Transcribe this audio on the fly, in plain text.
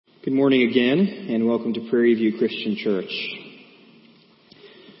Good morning again, and welcome to Prairie View Christian Church.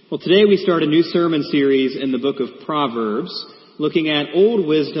 Well, today we start a new sermon series in the book of Proverbs, looking at old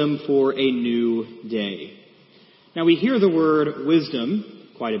wisdom for a new day. Now, we hear the word wisdom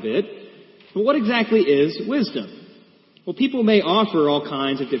quite a bit, but what exactly is wisdom? Well, people may offer all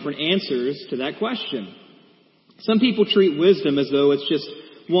kinds of different answers to that question. Some people treat wisdom as though it's just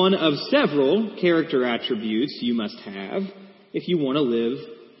one of several character attributes you must have if you want to live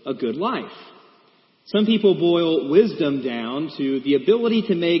a good life. Some people boil wisdom down to the ability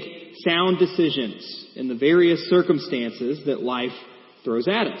to make sound decisions in the various circumstances that life throws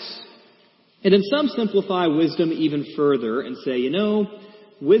at us. And then some simplify wisdom even further and say,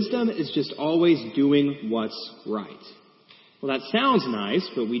 wisdom is just always doing what's right. Well, that sounds nice,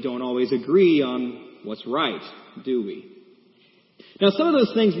 but we don't always agree on what's right, do we? Now, some of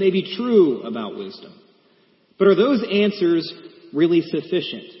those things may be true about wisdom, but are those answers really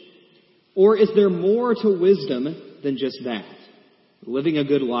sufficient? Or is there more to wisdom than just that? Living a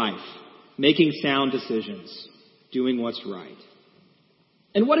good life, making sound decisions, doing what's right.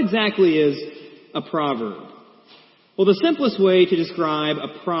 And what exactly is a proverb? Well, the simplest way to describe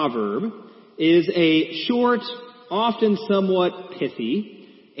a proverb is a short, often somewhat pithy,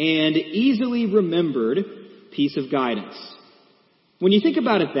 and easily remembered piece of guidance. When you think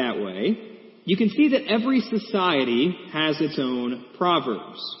about it that way, you can see that every society has its own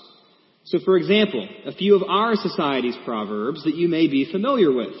proverbs. So, for example, a few of our society's proverbs that you may be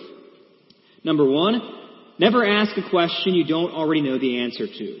familiar with. Number one, never ask a question you don't already know the answer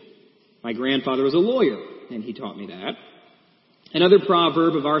to. My grandfather was a lawyer, and he taught me that. Another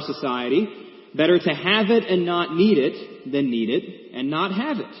proverb of our society, better to have it and not need it than need it and not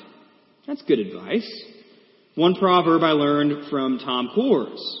have it. That's good advice. One proverb I learned from Tom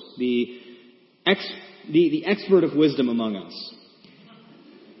Kors, the expert of wisdom among us.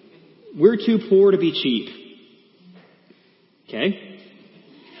 We're too poor to be cheap. Okay?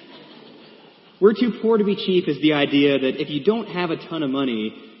 We're too poor to be cheap is the idea that if you don't have a ton of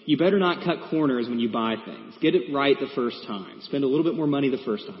money, you better not cut corners when you buy things. Get it right the first time. Spend a little bit more money the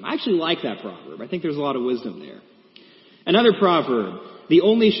first time. I actually like that proverb. I think there's a lot of wisdom there. Another proverb, the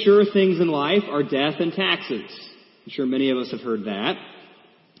only sure things in life are death and taxes. I'm sure many of us have heard that.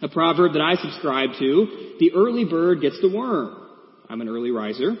 A proverb that I subscribe to, the early bird gets the worm. I'm an early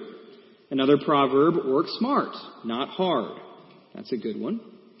riser. Another proverb, work smart, not hard. That's a good one.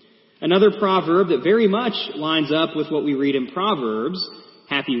 Another proverb that very much lines up with what we read in Proverbs,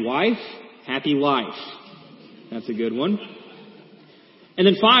 happy wife, happy life. That's a good one. And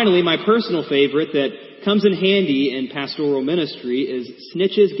then finally, my personal favorite that comes in handy in pastoral ministry is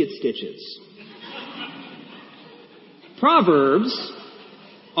snitches get stitches. Proverbs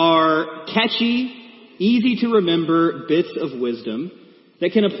are catchy, easy to remember bits of wisdom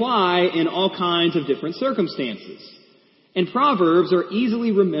that can apply in all kinds of different circumstances. And proverbs are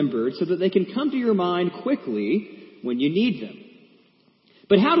easily remembered so that they can come to your mind quickly when you need them.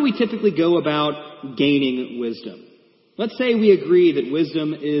 But how do we typically go about gaining wisdom? Let's say we agree that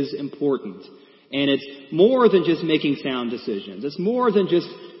wisdom is important, and it's more than just making sound decisions. It's more than just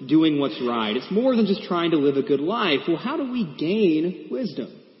doing what's right. It's more than just trying to live a good life. Well, how do we gain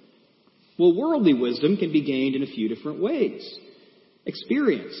wisdom? Well, worldly wisdom can be gained in a few different ways.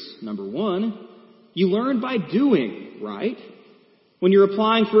 Experience, number one. You learn by doing, right? When you're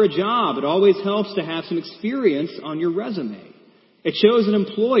applying for a job, it always helps to have some experience on your resume. It shows an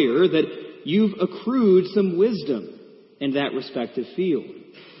employer that you've accrued some wisdom in that respective field.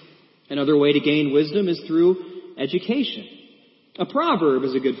 Another way to gain wisdom is through education. A proverb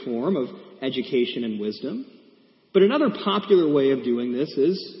is a good form of education and wisdom. But another popular way of doing this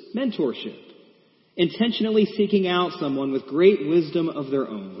is mentorship. Intentionally seeking out someone with great wisdom of their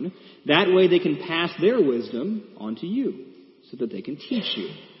own. That way they can pass their wisdom on to you so that they can teach you.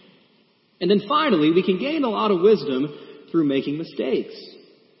 And then finally, we can gain a lot of wisdom through making mistakes.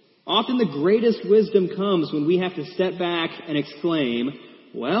 Often the greatest wisdom comes when we have to step back and exclaim,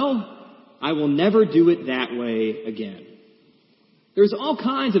 well, I will never do it that way again. There's all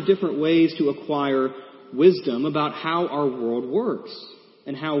kinds of different ways to acquire wisdom about how our world works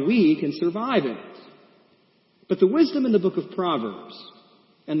and how we can survive in it. But the wisdom in the book of Proverbs,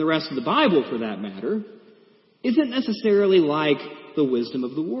 and the rest of the Bible for that matter, isn't necessarily like the wisdom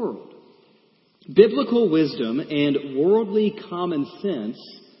of the world. Biblical wisdom and worldly common sense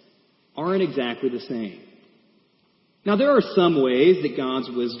aren't exactly the same. Now, there are some ways that God's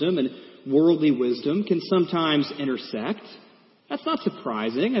wisdom and worldly wisdom can sometimes intersect. That's not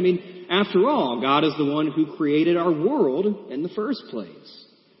surprising. After all, God is the one who created our world in the first place.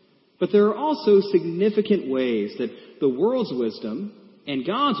 But there are also significant ways that the world's wisdom and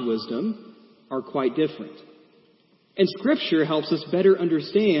God's wisdom are quite different. And Scripture helps us better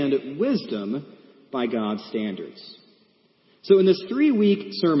understand wisdom by God's standards. So in this 3-week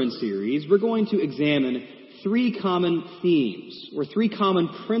sermon series, we're going to examine 3 common themes, or 3 common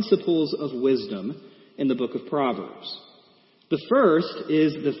principles of wisdom in the book of Proverbs. The first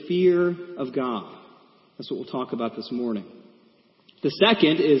is the fear of God. That's what we'll talk about this morning. The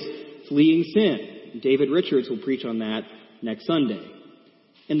second is fleeing sin. David Richards will preach on that next Sunday.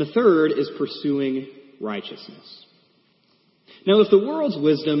 And the third is pursuing righteousness. Now, if the world's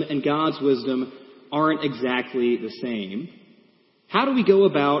wisdom and God's wisdom aren't exactly the same, how do we go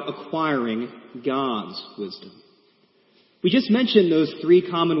about acquiring God's wisdom? We just mentioned those 3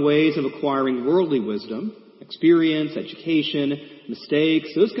 common ways of acquiring worldly wisdom: experience, education, mistakes.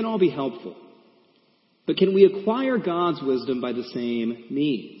 Those can all be helpful. But can we acquire God's wisdom by the same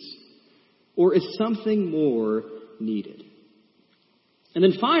means? Or is something more needed? And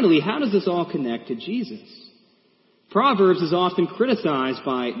then finally, how does this all connect to Jesus? Proverbs is often criticized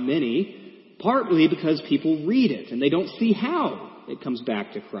by many, partly because people read it and they don't see how it comes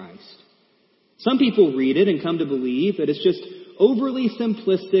back to Christ. Some people read it and come to believe that it's just overly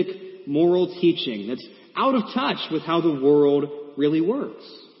simplistic moral teaching that's out of touch with how the world really works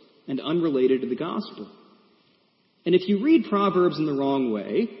and unrelated to the gospel. And if you read Proverbs in the wrong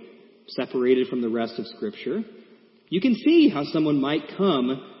way, separated from the rest of Scripture, you can see how someone might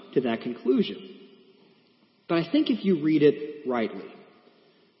come to that conclusion. But I think if you read it rightly,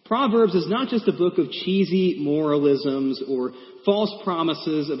 Proverbs is not just a book of cheesy moralisms or false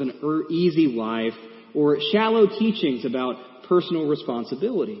promises of an easy life or shallow teachings about personal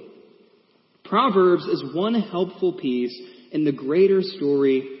responsibility. Proverbs is one helpful piece in the greater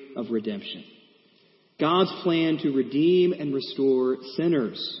story of redemption. God's plan to redeem and restore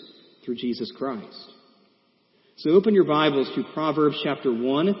sinners through Jesus Christ. So open your Bibles to Proverbs chapter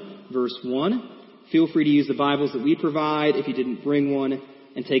 1, verse 1. Feel free to use the Bibles that we provide if you didn't bring one,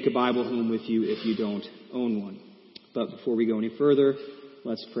 and take a Bible home with you if you don't own one. But before we go any further,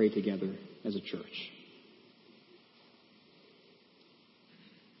 let's pray together as a church.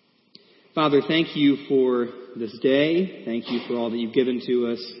 Father, thank you for this day. Thank you for all that you've given to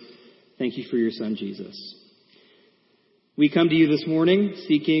us. Thank you for your Son, Jesus. We come to you this morning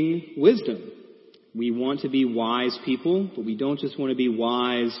seeking wisdom. We want to be wise people, but we don't just want to be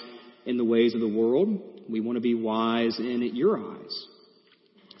wise in the ways of the world. We want to be wise in your eyes.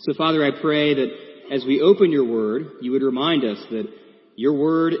 So, Father, I pray that as we open your word, you would remind us that your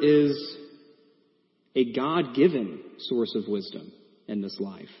word is a God-given source of wisdom in this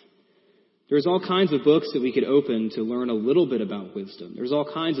life. There's all kinds of books that we could open to learn a little bit about wisdom. There's all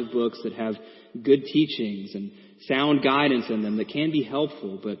kinds of books that have good teachings and sound guidance in them that can be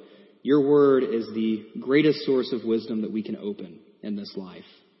helpful, but your word is the greatest source of wisdom that we can open in this life.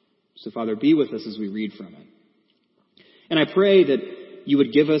 So, Father, be with us as we read from it. And I pray that you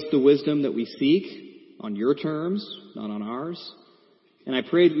would give us the wisdom that we seek on your terms, not on ours. And I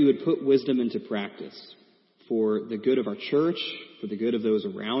pray that we would put wisdom into practice for the good of our church, for the good of those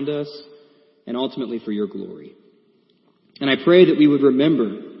around us, and ultimately for your glory. And I pray that we would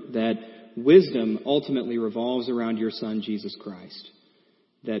remember that wisdom ultimately revolves around your Son, Jesus Christ.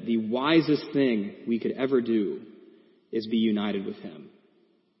 That the wisest thing we could ever do is be united with him.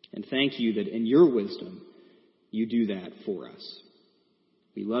 And thank you that in your wisdom, you do that for us.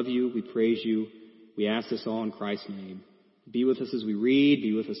 We love you. We praise you. We ask this all in Christ's name. Be with us as we read.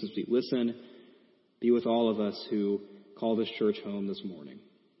 Be with us as we listen. Be with all of us who call this church home this morning.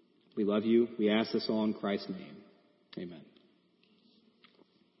 We love you. We ask this all in Christ's name. Amen.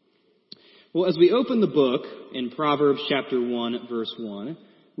 Well, as we open the book in Proverbs chapter 1, verse 1,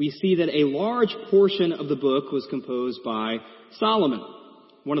 we see that a large portion of the book was composed by Solomon,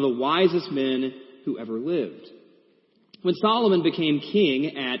 one of the wisest men who ever lived. When Solomon became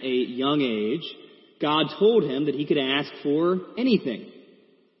king at a young age, God told him that he could ask for anything.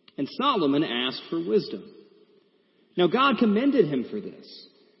 And Solomon asked for wisdom. Now, God commended him for this.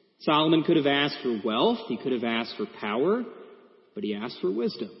 Solomon could have asked for wealth, he could have asked for power, but he asked for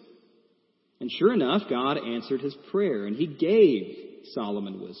wisdom. And sure enough, God answered his prayer, and he gave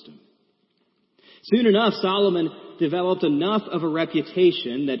Solomon wisdom. Soon enough, Solomon developed enough of a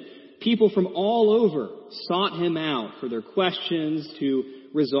reputation that people from all over sought him out for their questions to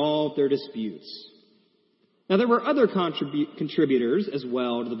resolve their disputes. Now, there were other contributors as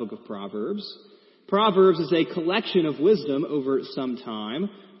well to the book of Proverbs. Proverbs is a collection of wisdom over some time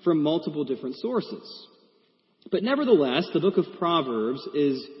from multiple different sources. But nevertheless, the book of Proverbs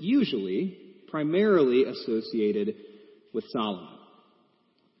is usually primarily associated with Solomon.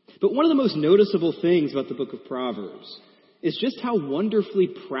 But one of the most noticeable things about the book of Proverbs is just how wonderfully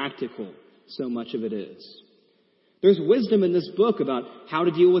practical so much of it is. There's wisdom in this book about how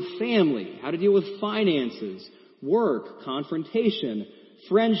to deal with family, how to deal with finances, work, confrontation,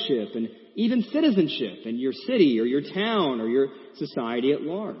 friendship, and even citizenship in your city or your town or your society at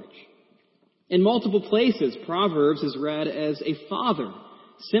large. In multiple places, Proverbs is read as a father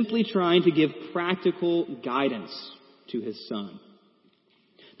simply trying to give practical guidance to his son.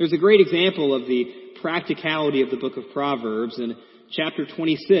 There's a great example of the practicality of the book of Proverbs in chapter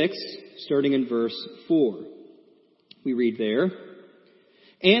 26, starting in verse 4. We read there,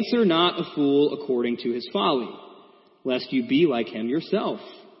 "Answer not a fool according to his folly, lest you be like him yourself."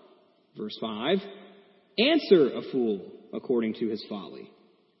 Verse 5, "Answer a fool according to his folly,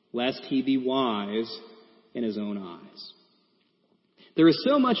 lest he be wise in his own eyes." There is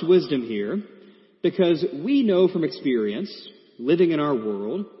so much wisdom here because we know from experience, living in our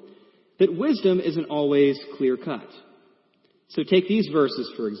world, that wisdom isn't always clear-cut. So take these verses,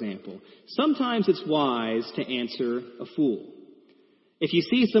 for example. Sometimes it's wise to answer a fool. If you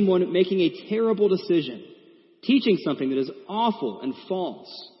see someone making a terrible decision, teaching something that is awful and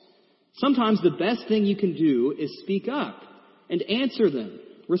false, sometimes the best thing you can do is speak up and answer them,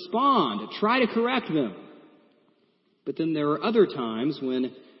 respond, try to correct them. But then there are other times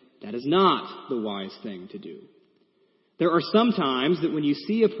when that is not the wise thing to do. There are some times that when you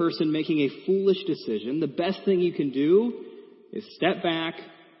see a person making a foolish decision, the best thing you can do is step back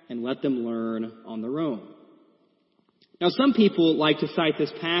and let them learn on their own. Now, some people like to cite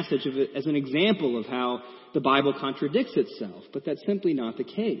this passage as an example of how the Bible contradicts itself, but that's simply not the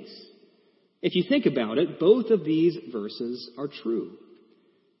case. If you think about it, both of these verses are true.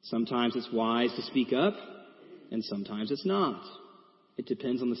 Sometimes it's wise to speak up, and sometimes it's not. It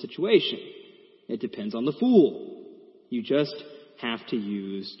depends on the situation. It depends on the fool. You just have to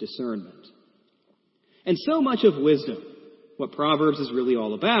use discernment. And so much of wisdom, what Proverbs is really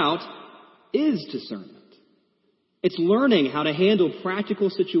all about, is discernment. It's learning how to handle practical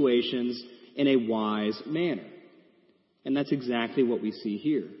situations in a wise manner. And that's exactly what we see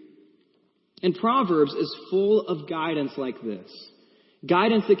here. And Proverbs is full of guidance like this.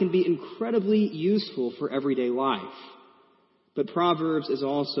 Guidance that can be incredibly useful for everyday life. But Proverbs is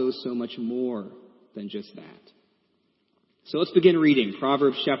also so much more than just that. So let's begin reading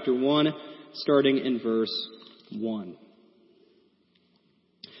Proverbs chapter 1, starting in verse 1.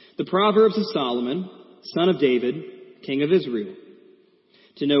 The Proverbs of Solomon, son of David, king of Israel,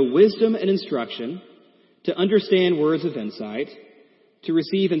 to know wisdom and instruction, to understand words of insight, to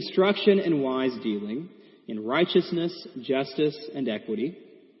receive instruction in wise dealing, in righteousness, justice, and equity,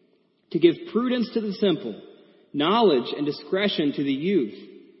 to give prudence to the simple, knowledge and discretion to the youth.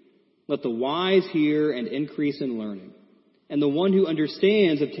 Let the wise hear and increase in learning, and the one who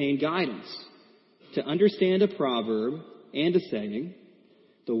understands obtain guidance, to understand a proverb and a saying,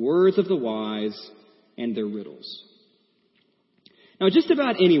 the words of the wise and their riddles. Now, just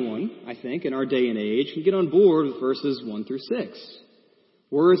about anyone, I think, in our day and age can get on board with verses 1 through 6.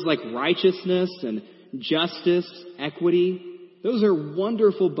 Words like righteousness and justice, equity, those are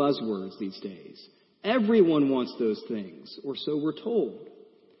wonderful buzzwords these days. Everyone wants those things, or so we're told.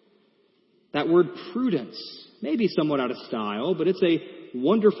 That word prudence may be somewhat out of style, but it's a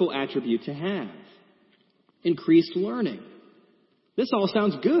wonderful attribute to have. Increased learning. This all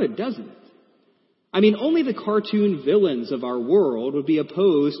sounds good, doesn't it? I mean, only the cartoon villains of our world would be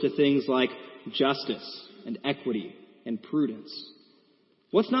opposed to things like justice and equity and prudence.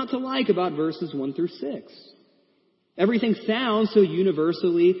 What's not to like about verses 1 through 6? Everything sounds so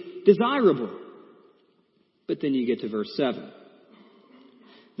universally desirable. But then you get to verse 7.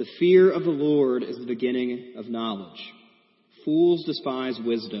 The fear of the Lord is the beginning of knowledge. Fools despise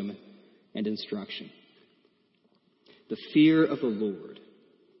wisdom and instruction. The fear of the Lord.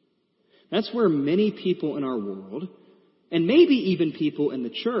 That's where many people in our world, and maybe even people in the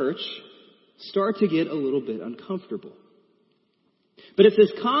church, start to get a little bit uncomfortable. But if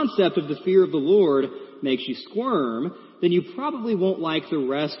this concept of the fear of the Lord makes you squirm, then you probably won't like the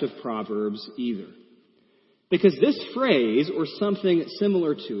rest of Proverbs either. Because this phrase, or something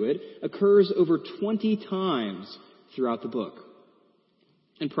similar to it, occurs over 20 times throughout the book.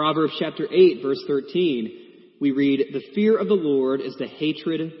 In Proverbs chapter 8, verse 13, we read, the fear of the Lord is the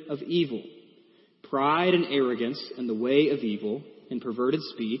hatred of evil. Pride and arrogance and the way of evil and perverted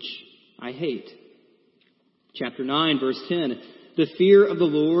speech I hate. Chapter 9, verse 10, the fear of the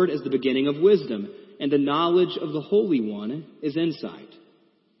Lord is the beginning of wisdom, and the knowledge of the Holy One is insight.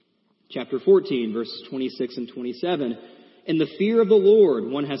 Chapter 14, verses 26 and 27, in the fear of the Lord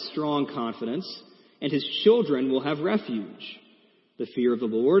one has strong confidence, and his children will have refuge. The fear of the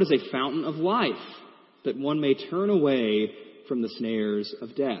Lord is a fountain of life. that one may turn away from the snares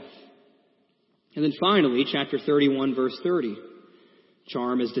of death. And then finally, chapter 31, verse 30.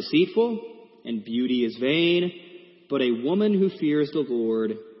 Charm is deceitful, and beauty is vain, but a woman who fears the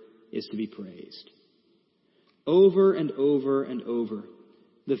Lord is to be praised. Over and over and over,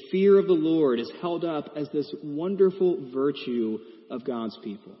 the fear of the Lord is held up as this wonderful virtue of God's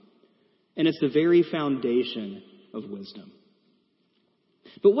people. And it's the very foundation of wisdom.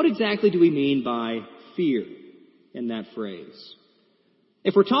 But what exactly do we mean by fear in that phrase?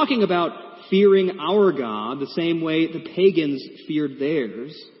 If we're talking about fearing our God the same way the pagans feared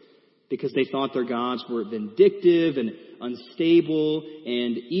theirs, because they thought their gods were vindictive and unstable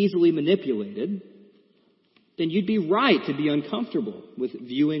and easily manipulated, then you'd be right to be uncomfortable with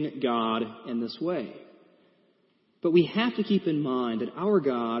viewing God in this way. But we have to keep in mind that our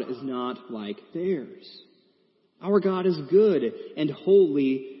God is not like theirs. Our God is good and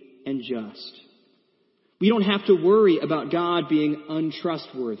holy and just. We don't have to worry about God being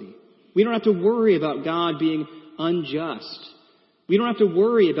untrustworthy. We don't have to worry about God being unjust. We don't have to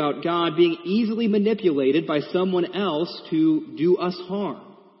worry about God being easily manipulated by someone else to do us harm.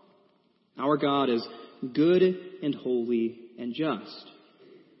 Our God is good and holy and just.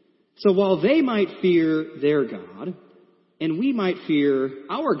 So while they might fear their God, and we might fear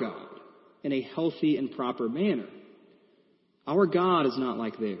our God in a healthy and proper manner, our God is not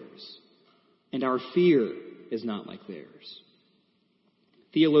like theirs, and our fear is not like theirs.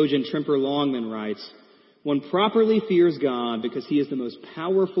 Theologian Trimper Longman writes, "One properly fears God because he is the most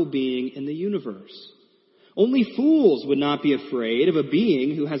powerful being in the universe. Only fools would not be afraid of a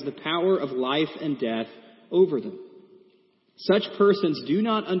being who has the power of life and death over them. Such persons do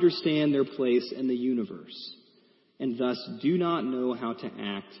not understand their place in the universe, and thus do not know how to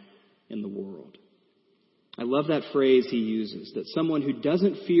act in the world." I love that phrase he uses, that someone who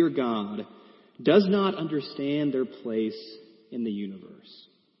doesn't fear God does not understand their place in the universe.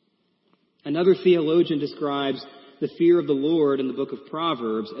 Another theologian describes the fear of the Lord in the book of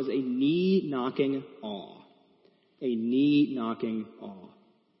Proverbs as a knee-knocking awe. A knee-knocking awe.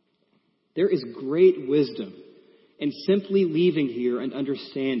 There is great wisdom in simply leaving here and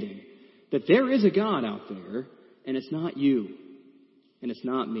understanding that there is a God out there, and it's not you, and it's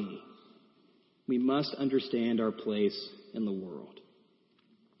not me. We must understand our place in the world.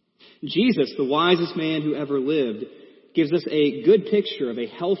 Jesus, the wisest man who ever lived, gives us a good picture of a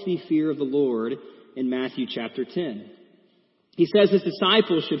healthy fear of the Lord in Matthew chapter 10. He says his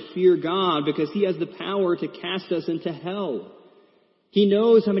disciples should fear God because he has the power to cast us into hell. He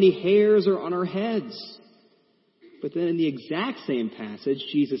knows how many hairs are on our heads. But then in the exact same passage,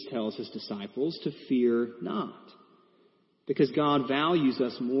 Jesus tells his disciples to fear not, because God values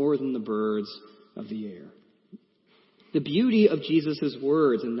us more than the birds of the air. The beauty of Jesus'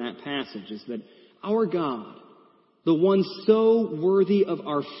 words in that passage is that our God, the one so worthy of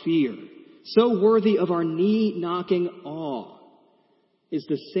our fear, so worthy of our knee-knocking awe, is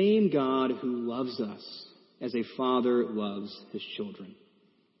the same God who loves us as a father loves his children.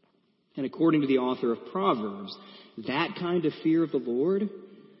 And according to the author of Proverbs, that kind of fear of the Lord,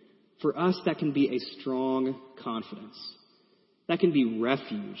 for us, that can be a strong confidence. That can be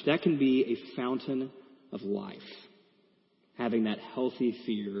refuge. That can be a fountain of life, having that healthy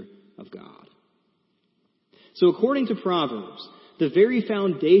fear of God. So according to Proverbs, the very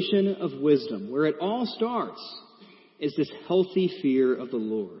foundation of wisdom, where it all starts, is this healthy fear of the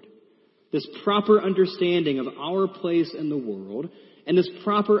Lord. This proper understanding of our place in the world, and this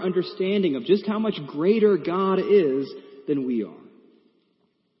proper understanding of just how much greater God is than we are.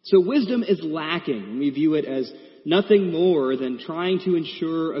 So wisdom is lacking when we view it as nothing more than trying to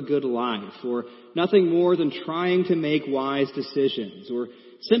ensure a good life, or nothing more than trying to make wise decisions, or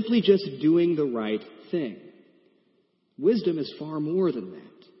simply just doing the right thing. Wisdom is far more than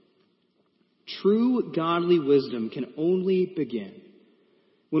that. True godly wisdom can only begin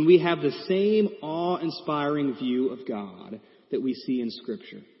when we have the same awe-inspiring view of God that we see in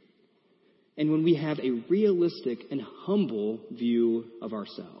Scripture, and when we have a realistic and humble view of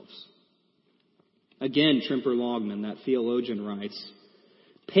ourselves. Again, Trimper Longman, that theologian, writes,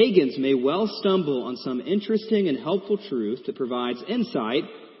 "Pagans may well stumble on some interesting and helpful truth that provides insight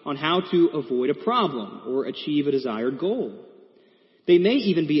on how to avoid a problem or achieve a desired goal. They may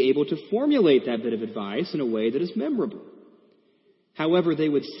even be able to formulate that bit of advice in a way that is memorable. However, they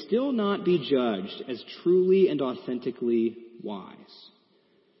would still not be judged as truly and authentically wise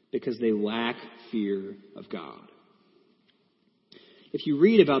because they lack fear of God." If you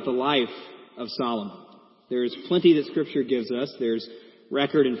read about the life of Solomon, there's plenty that Scripture gives us. There's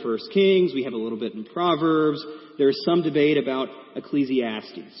record in 1 Kings. We have a little bit in Proverbs. There's some debate about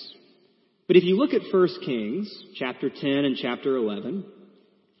Ecclesiastes. But if you look at 1 Kings, chapter 10 and chapter 11,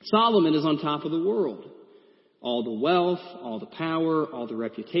 Solomon is on top of the world. All the wealth, all the power, all the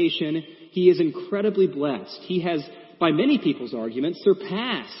reputation. He is incredibly blessed. He has, by many people's arguments,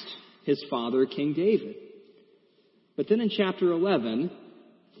 surpassed his father, King David. But then in chapter 11,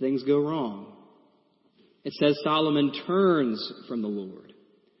 things go wrong. It says Solomon turns from the Lord,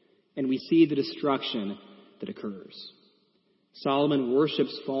 and we see the destruction that occurs. Solomon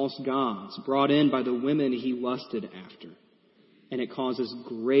worships false gods brought in by the women he lusted after, and it causes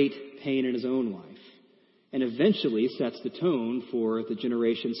great pain in his own life, and eventually sets the tone for the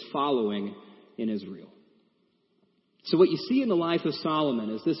generations following in Israel. So what you see in the life of Solomon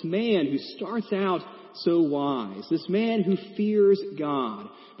is this man who starts out so wise, this man who fears God.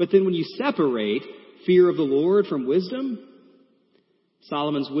 But then when you separate fear of the Lord from wisdom,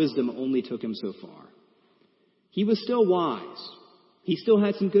 Solomon's wisdom only took him so far. He was still wise. He still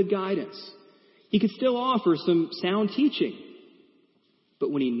had some good guidance. He could still offer some sound teaching.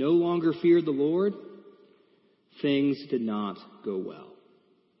 But when he no longer feared the Lord, things did not go well.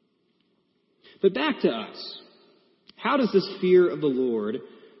 But back to us. How does this fear of the Lord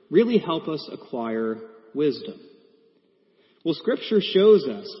really help us acquire wisdom? Well, Scripture shows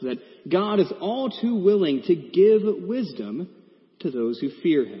us that God is all too willing to give wisdom to those who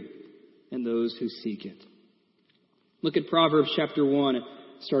fear Him and those who seek it. Look at Proverbs chapter 1,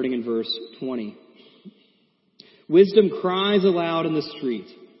 starting in verse 20. Wisdom cries aloud in the street.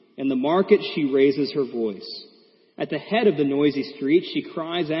 In the market she raises her voice. At the head of the noisy street she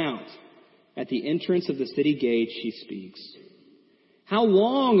cries out. At the entrance of the city gate she speaks. How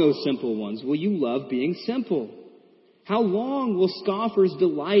long, O simple ones, will you love being simple? How long will scoffers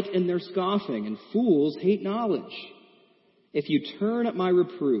delight in their scoffing and fools hate knowledge? If you turn at my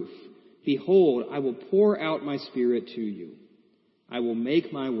reproof, behold, I will pour out my spirit to you. I will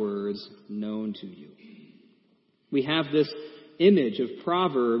make my words known to you. We have this image of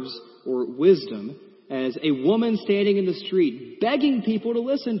Proverbs or wisdom as a woman standing in the street, begging people to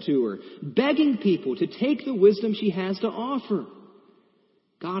listen to her, begging people to take the wisdom she has to offer.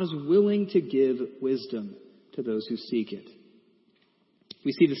 God is willing to give wisdom to those who seek it.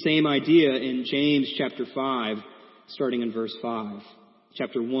 We see the same idea in James chapter 5, starting in verse 5.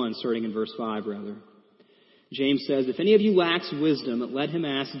 Chapter 1, starting in verse 5, rather. James says, if any of you lacks wisdom, let him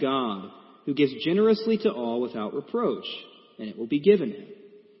ask God, who gives generously to all without reproach, and it will be given him.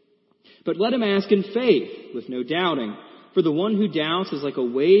 But let him ask in faith, with no doubting, for the one who doubts is like a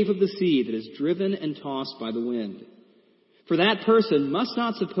wave of the sea that is driven and tossed by the wind. For that person must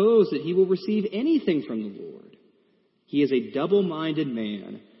not suppose that he will receive anything from the Lord. He is a double-minded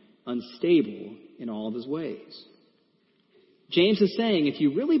man, unstable in all of his ways. James is saying, if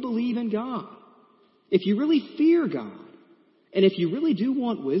you really believe in God, if you really fear God, and if you really do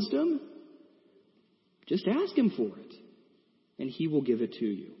want wisdom, just ask him for it, and he will give it to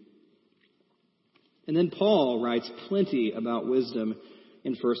you. And then Paul writes plenty about wisdom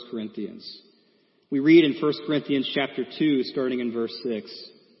in 1 Corinthians. We read in 1 Corinthians chapter 2, starting in verse 6.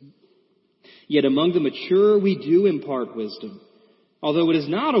 Yet among the mature we do impart wisdom, although it is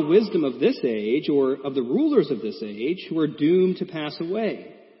not a wisdom of this age or of the rulers of this age who are doomed to pass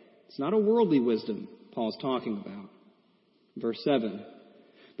away. It's not a worldly wisdom Paul's talking about. Verse 7.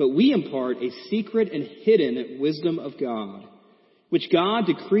 But we impart a secret and hidden wisdom of God, which God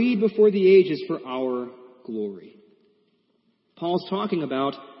decreed before the ages for our glory. Paul's talking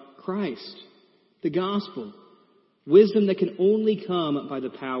about Christ, the gospel, wisdom that can only come by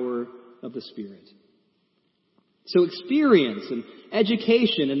the power of the Spirit. So experience and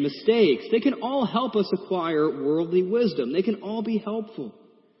education and mistakes, they can all help us acquire worldly wisdom. They can all be helpful.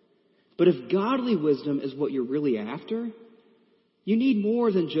 But if godly wisdom is what you're really after, you need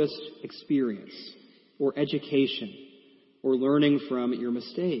more than just experience or education or learning from your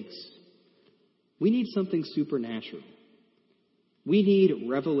mistakes. We need something supernatural. We need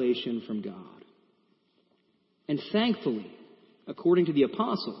revelation from God. And thankfully, according to the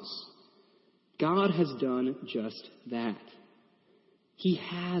apostles, God has done just that. He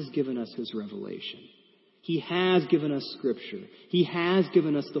has given us His revelation. He has given us Scripture. He has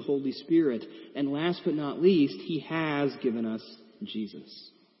given us the Holy Spirit. And last but not least, He has given us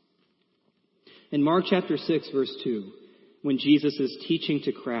Jesus. In Mark chapter 6, verse 2, when Jesus is teaching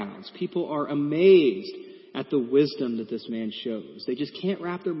to crowds, people are amazed at the wisdom that this man shows. They just can't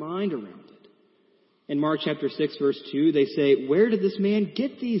wrap their mind around it. In Mark chapter 6, verse 2, they say, where did this man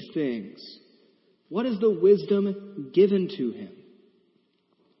get these things? What is the wisdom given to him?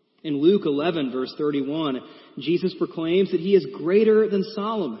 In Luke 11, verse 31, Jesus proclaims that He is greater than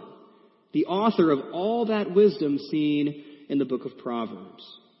Solomon, the author of all that wisdom seen in the book of Proverbs.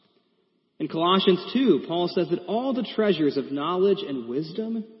 In Colossians 2, Paul says that all the treasures of knowledge and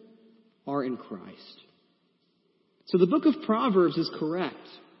wisdom are in Christ. So the book of Proverbs is correct.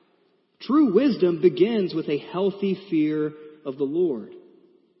 True wisdom begins with a healthy fear of the Lord.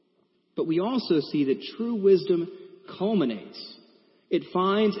 But we also see that true wisdom culminates. It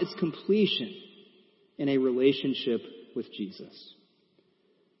finds its completion in a relationship with Jesus.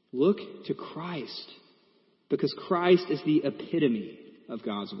 Look to Christ, because Christ is the epitome of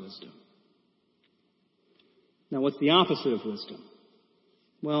God's wisdom. Now, what's the opposite of wisdom?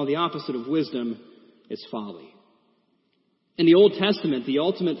 Well, the opposite of wisdom is folly. In the Old Testament, the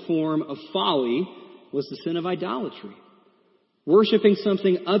ultimate form of folly was the sin of idolatry, worshiping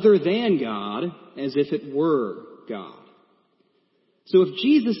something other than God as if it were God. So if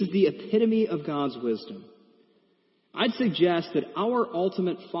Jesus is the epitome of God's wisdom, I'd suggest that our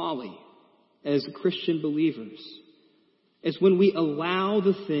ultimate folly as Christian believers is when we allow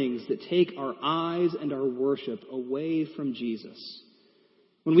the things that take our eyes and our worship away from Jesus.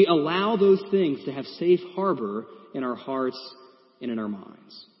 When we allow those things to have safe harbor in our hearts and in our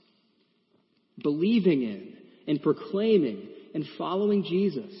minds. Believing in and proclaiming and following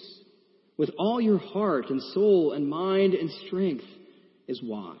Jesus with all your heart and soul and mind and strength is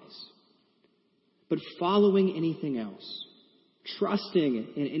wise. But following anything else,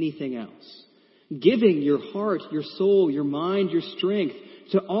 trusting in anything else, giving your heart, your soul, your mind, your strength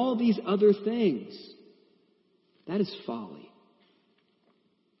to all these other things, that is folly.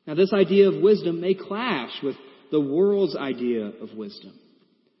 Now, this idea of wisdom may clash with the world's idea of wisdom.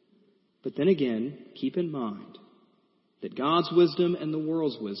 But then again, keep in mind that God's wisdom and the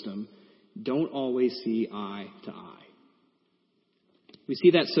world's wisdom don't always see eye to eye. We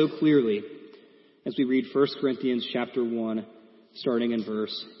see that so clearly as we read 1 Corinthians chapter 1, starting in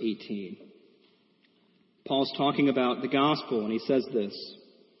verse 18. Paul's talking about the gospel, and he says this: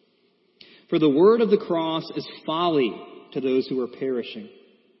 "For the word of the cross is folly to those who are perishing,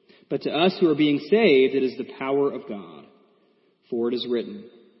 but to us who are being saved it is the power of God. For it is written,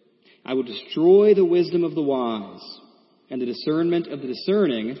 I will destroy the wisdom of the wise, and the discernment of the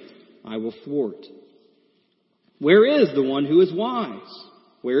discerning I will thwart. Where is the one who is wise?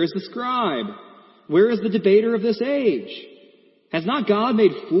 Where is the scribe? Where is the debater of this age? Has not God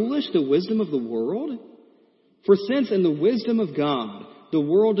made foolish the wisdom of the world? For since in the wisdom of God the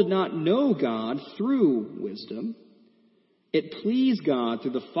world did not know God through wisdom, it pleased God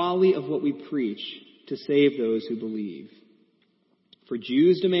through the folly of what we preach to save those who believe. For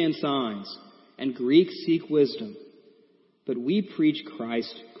Jews demand signs, and Greeks seek wisdom, but we preach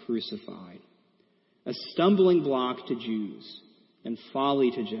Christ crucified, a stumbling block to Jews and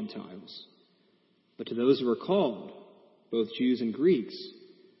folly to Gentiles. But to those who are called, both Jews and Greeks,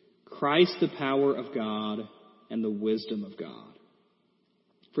 Christ the power of God and the wisdom of God.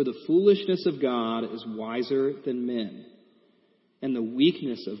 For the foolishness of God is wiser than men, and the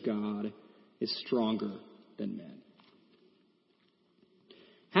weakness of God is stronger than men."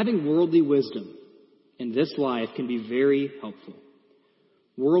 Having worldly wisdom in this life can be very helpful.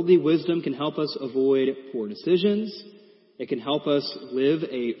 Worldly wisdom can help us avoid poor decisions. It can help us live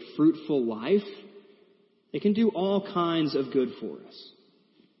a fruitful life. It can do all kinds of good for us.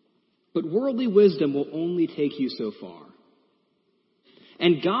 But worldly wisdom will only take you so far.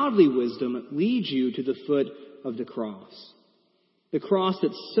 And godly wisdom leads you to the foot of the cross. The cross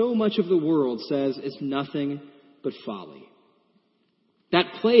that so much of the world says is nothing but folly.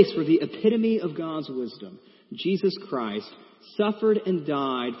 That place where the epitome of God's wisdom, Jesus Christ, suffered and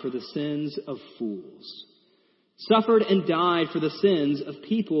died for the sins of fools. Suffered and died for the sins of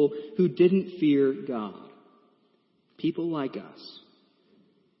people who didn't fear God. People like us.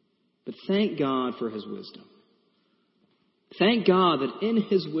 But thank God for his wisdom. Thank God that in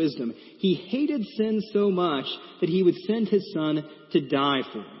his wisdom, he hated sin so much that he would send his son to die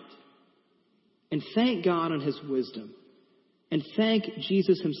for it. And thank God on his wisdom. And thank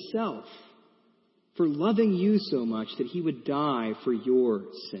Jesus himself for loving you so much that he would die for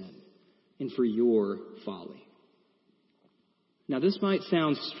your sin and for your folly. Now, this might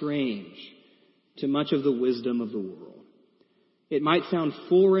sound strange to much of the wisdom of the world. It might sound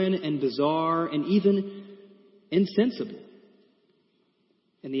foreign and bizarre and even insensible.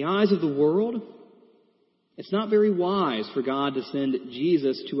 In the eyes of the world, it's not very wise for God to send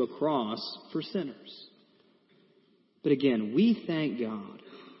Jesus to a cross for sinners. But again, we thank God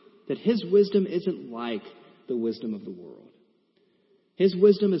that his wisdom isn't like the wisdom of the world. His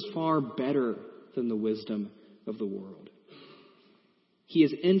wisdom is far better than the wisdom of the world. He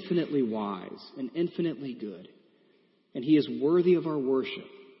is infinitely wise and infinitely good. And he is worthy of our worship.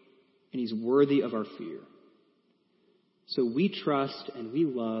 And he's worthy of our fear. So we trust and we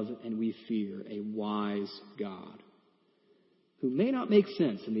love and we fear a wise God who may not make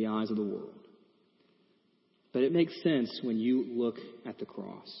sense in the eyes of the world, but it makes sense when you look at the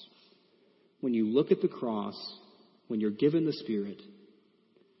cross. When you look at the cross, when you're given the Spirit,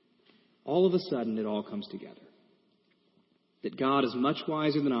 all of a sudden it all comes together. That God is much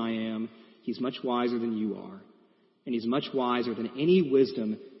wiser than I am, He's much wiser than you are, and He's much wiser than any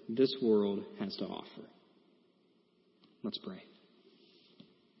wisdom this world has to offer. Let's pray.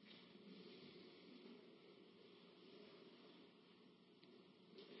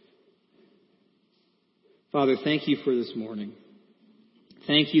 Father, thank you for this morning.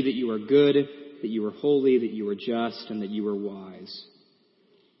 Thank you that you are good, that you are holy, that you are just, and that you are wise.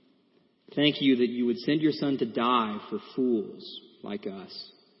 Thank you that you would send your Son to die for fools like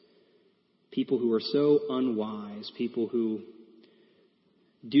us. People who are so unwise, people who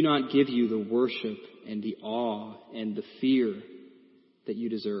do not give you the worship and the awe and the fear that you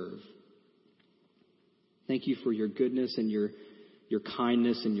deserve. Thank you for your goodness and your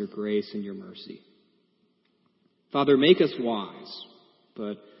kindness and your grace and your mercy. Father, make us wise,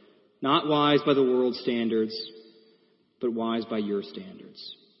 but not wise by the world's standards, but wise by your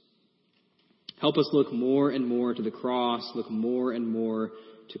standards. Help us look more and more to the cross, look more and more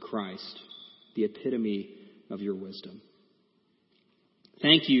to Christ, the epitome of your wisdom.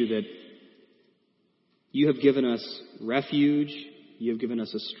 Thank you that you have given us refuge, you have given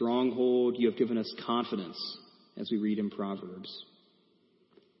us a stronghold, you have given us confidence, as we read in Proverbs.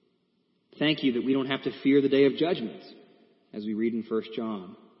 Thank you that we don't have to fear the day of judgment, as we read in 1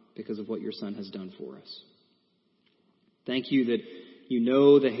 John, because of what your Son has done for us. Thank you that you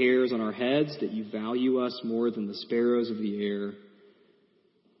know the hairs on our heads, that you value us more than the sparrows of the air.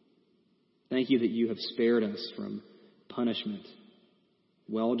 Thank you that you have spared us from punishment,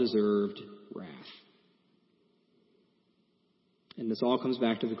 well-deserved wrath. And this all comes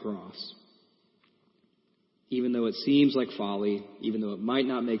back to the cross. Even though it seems like folly, even though it might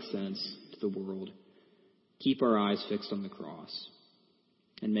not make sense to the world, keep our eyes fixed on the cross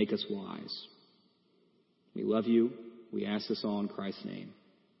and make us wise. We love you. We ask this all in Christ's name.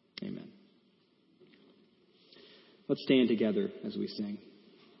 Amen. Let's stand together as we sing.